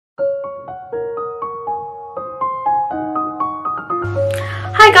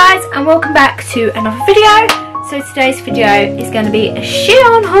Hi guys, and welcome back to another video. So today's video is going to be a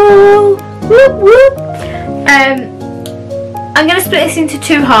Shein haul. Whoop whoop. I'm going to split this into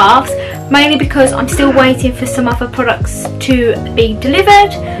two halves, mainly because I'm still waiting for some other products to be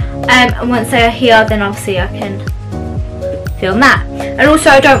delivered, and once they are here then obviously I can film that. And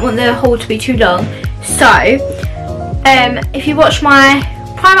also I don't want the haul to be too long, so if you watched my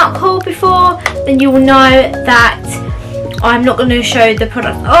Primark haul before, then you will know that I'm not going to show the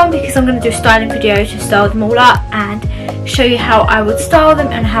product on, because I'm going to do a styling video to style them all up and show you how I would style them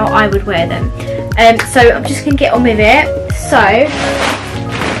and how I would wear them. So I'm just going to get on with it. So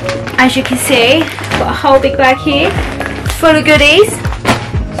as you can see, I've got a whole big bag here full of goodies.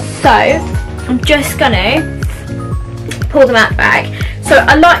 So I'm just going to pull them out the bag. So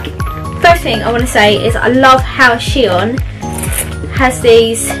first thing I want to say is I love how Shein has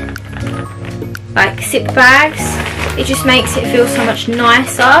these like zip bags. It just makes it feel so much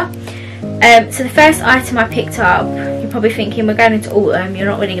nicer. So the first item I picked up, you're probably thinking we're going into autumn, you're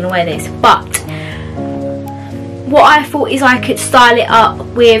not really going to wear this, but what I thought is I could style it up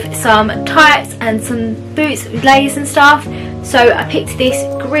with some tights and some boots with layers and stuff. So I picked this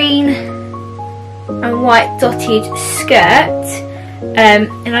green and white dotted skirt,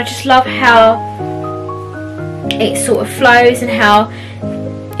 and I just love how it sort of flows and how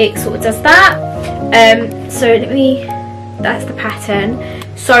it sort of does that. So that's the pattern.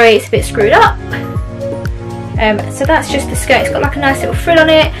 Sorry, it's a bit screwed up. So that's just the skirt. It's got like a nice little frill on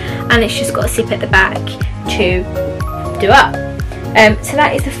it, and it's just got a zip at the back to do up. So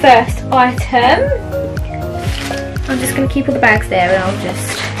that is the first item. I'm just going to keep all the bags there and I'll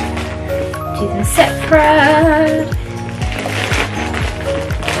just do them separate.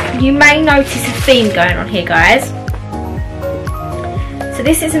 You may notice a theme going on here, guys. So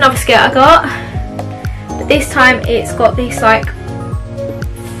this is another skirt I got, but this time it's got these like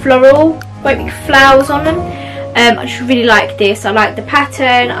floral, big flowers on them. I just really like this. I like the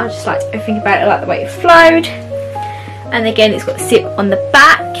pattern. I just liked everything about it. I like the way it flowed, and again it's got a zip on the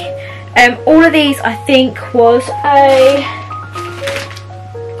back. All of these I think was a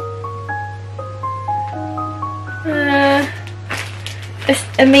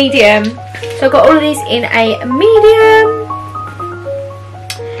medium. So I got all of these in a medium.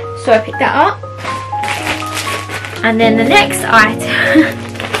 So I picked that up. And then the next item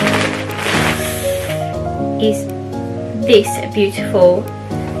is this beautiful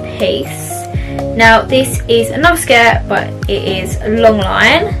piece. Now this is another skirt, but it is a long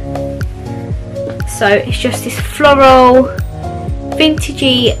line. So it's just this floral,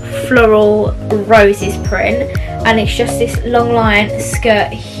 vintagey floral roses print, and it's just this long line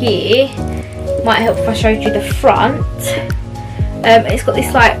skirt here. Might help if I showed you the front. It's got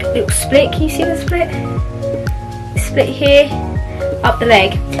this like little split. Can you see the split? Split here up the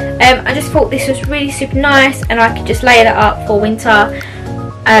leg. I just thought this was really super nice, and I could just layer that up for winter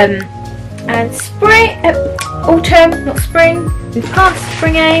and spring, autumn, not spring. We've passed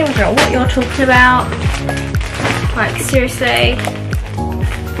spring, I don't know what you're talking about, like seriously.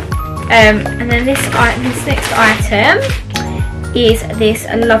 And then this next item is this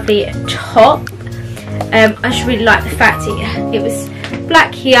lovely top. I just really like the fact it was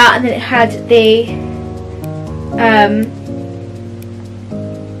black here, and then it had the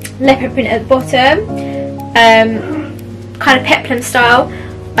leopard print at the bottom, kind of peplum style.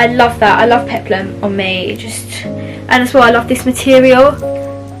 I love that. I love peplum on me. And as well, I love this material.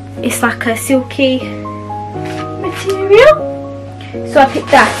 It's like a silky material. So I picked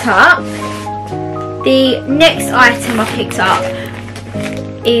that up. The next item I picked up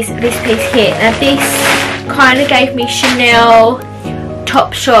is this piece here. Now this kind of gave me Chanel,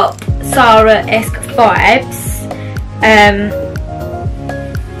 Topshop, Zara-esque vibes.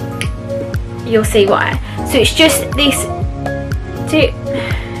 You'll see why. So it's just this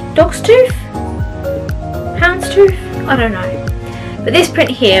dog's tooth? Hound's tooth? I don't know. But this print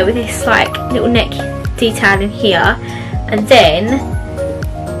here with this like little neck detail in here, and then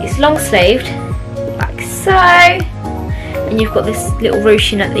it's long sleeved like so, and you've got this little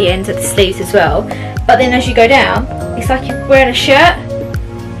ruching at the ends of the sleeves as well. But then as you go down, it's like you're wearing a shirt.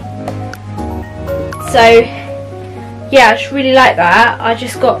 So yeah, I just really like that. I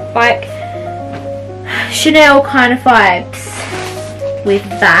just got like Chanel kind of vibes with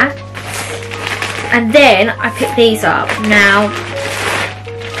that. And then I picked these up. Now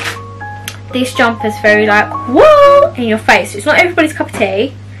this jumper's very like whoa in your face. It's not everybody's cup of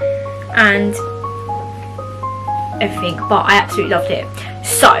tea and everything, but I absolutely loved it.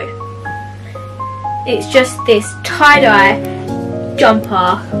 So it's just this tie-dye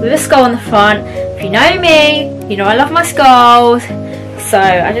jumper with a skull on the front. If you know me, you know I love my skulls. so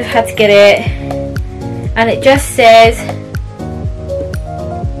I just had to get it, and it just says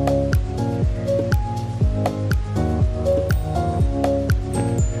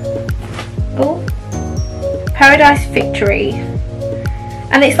Paradise Victory,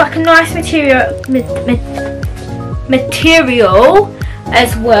 and it's like a nice material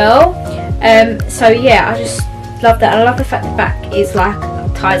as well. So yeah, I just love that. I love the fact the back is like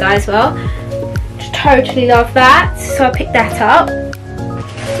tie-dye as well. Just totally love that, so I picked that up.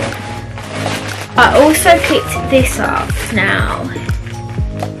 I also picked this up now.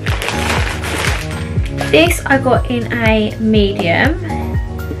 This I got in a medium.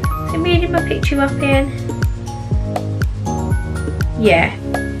 So medium I picked you up in. Yeah,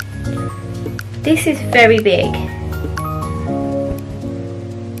 this is very big,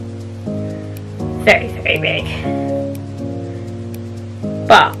 very big,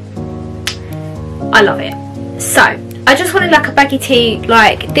 but I love it. So I just wanted like a baggy tee.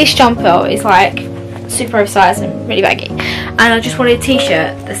 Like this jumper is like super oversized and really baggy, and I just wanted a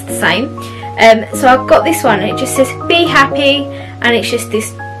t-shirt that's the same. So I've got this one, and it just says be happy, and it's just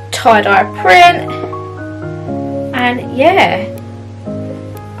this tie-dye print, and yeah,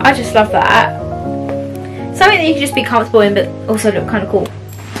 I just love that. Something that you can just be comfortable in but also look kind of cool.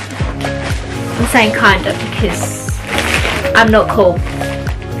 I'm saying kind of because I'm not cool.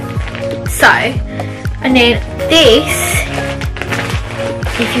 So, and then this,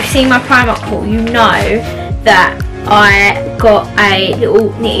 if you've seen my Primark haul, you know that I got a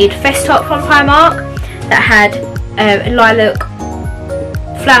little knitted vest top from Primark that had lilac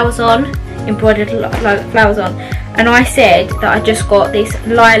flowers on, embroidered lilac flowers on. And I said that I just got this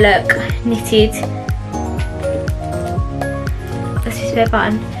lilac knitted, that's his bare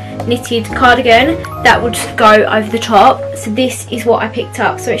button, knitted cardigan that would just go over the top. So this is what I picked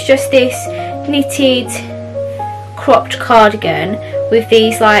up. So it's just this knitted cropped cardigan with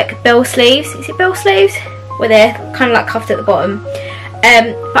these like bell sleeves. Is it bell sleeves? Where they're kind of like cuffed at the bottom.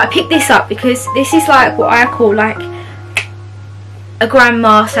 But I picked this up because this is like what I call like a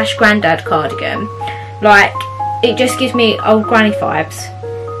grandma / granddad cardigan. Like, it just gives me old granny vibes,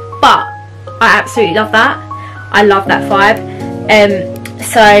 but I absolutely love that. I love that vibe.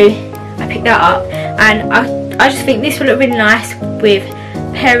 So I picked that up, and I just think this will look really nice with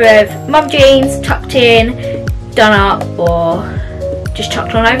a pair of mum jeans tucked in, done up, or just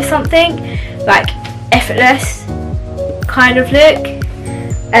chucked on over something, like effortless kind of look.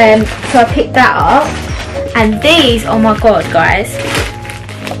 So I picked that up, and these, oh my god guys,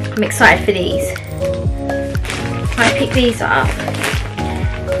 I'm excited for these. I picked these up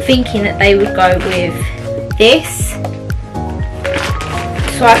thinking that they would go with this,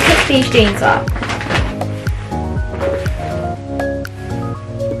 so I picked these jeans up.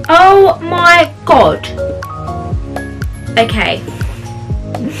 Oh my god. Okay.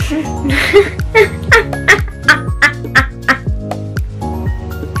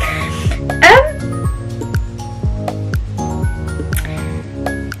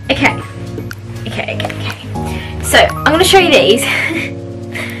 Okay. So I'm going to show you these.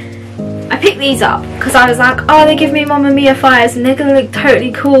 I picked these up because I was like, oh, they give me Mamma Mia fires and they're going to look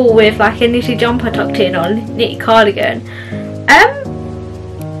totally cool with like a knitted jumper tucked in or a knitted cardigan.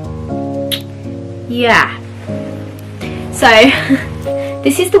 Yeah. So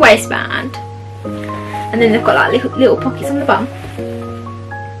this is the waistband, and then they've got like little pockets on the bum.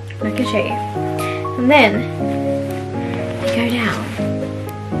 I can show you. And then you go down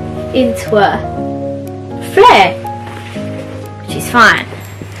into a flare, which is fine.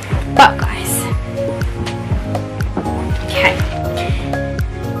 But guys, okay,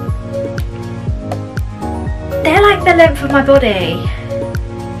 they're like the length of my body.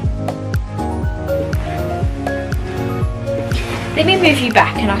 Let me move you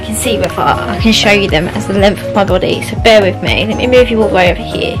back and I can see whether I can show you them as the length of my body, so bear with me. Let me move you all the way over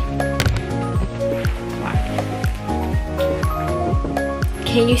here. Right.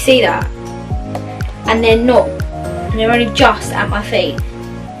 Can you see that? And they're not, and they're only just at my feet.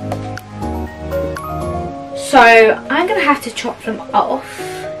 So I'm going to have to chop them off.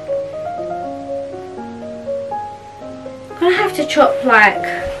 I'm going to have to chop like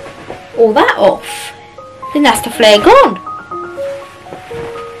all that off. Then that's the flare gone.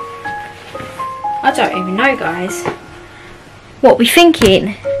 I don't even know, guys. What we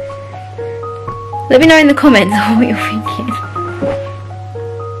thinking? Let me know in the comments what you're thinking.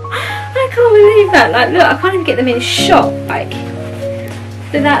 I can't believe that. Like, look, I can't even get them in shot. Like,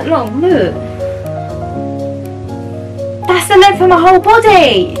 they're that long. Look. That's the length of my whole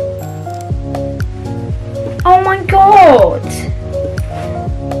body. Oh my god.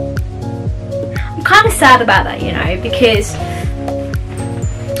 I'm kind of sad about that, you know, because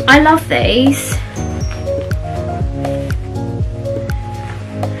I love these.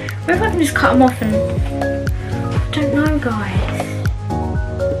 Maybe if I can just cut them off and... I don't know, guys.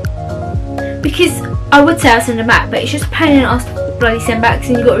 Because I would say I'll send them back, but it's just a pain in the ass to bloody send back,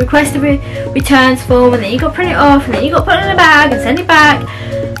 and you've got to request a returns form, and then you've got to print it off, and then you've got to put it in a bag and send it back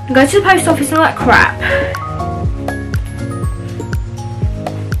and go to the post office and all that crap.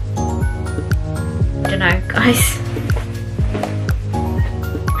 I don't know, guys.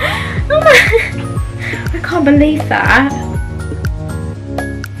 I can't believe that.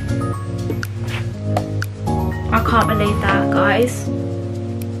 I can't believe that, guys.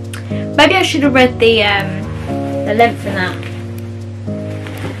 Maybe I should have read the length in that.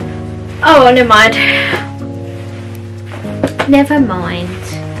 Oh, well, never mind. Never mind.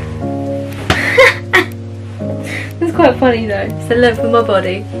 It's quite funny though. It's the length of my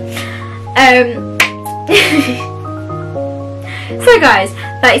body. So guys,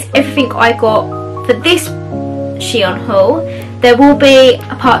 that is everything I got for this Shein haul. There will be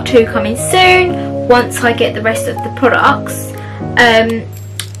a part 2 coming soon once I get the rest of the products.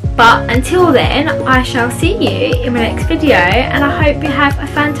 But until then, I shall see you in my next video, and I hope you have a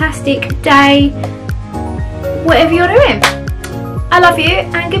fantastic day, whatever you're doing. I love you,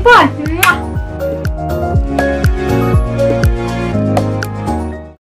 and goodbye. Mwah.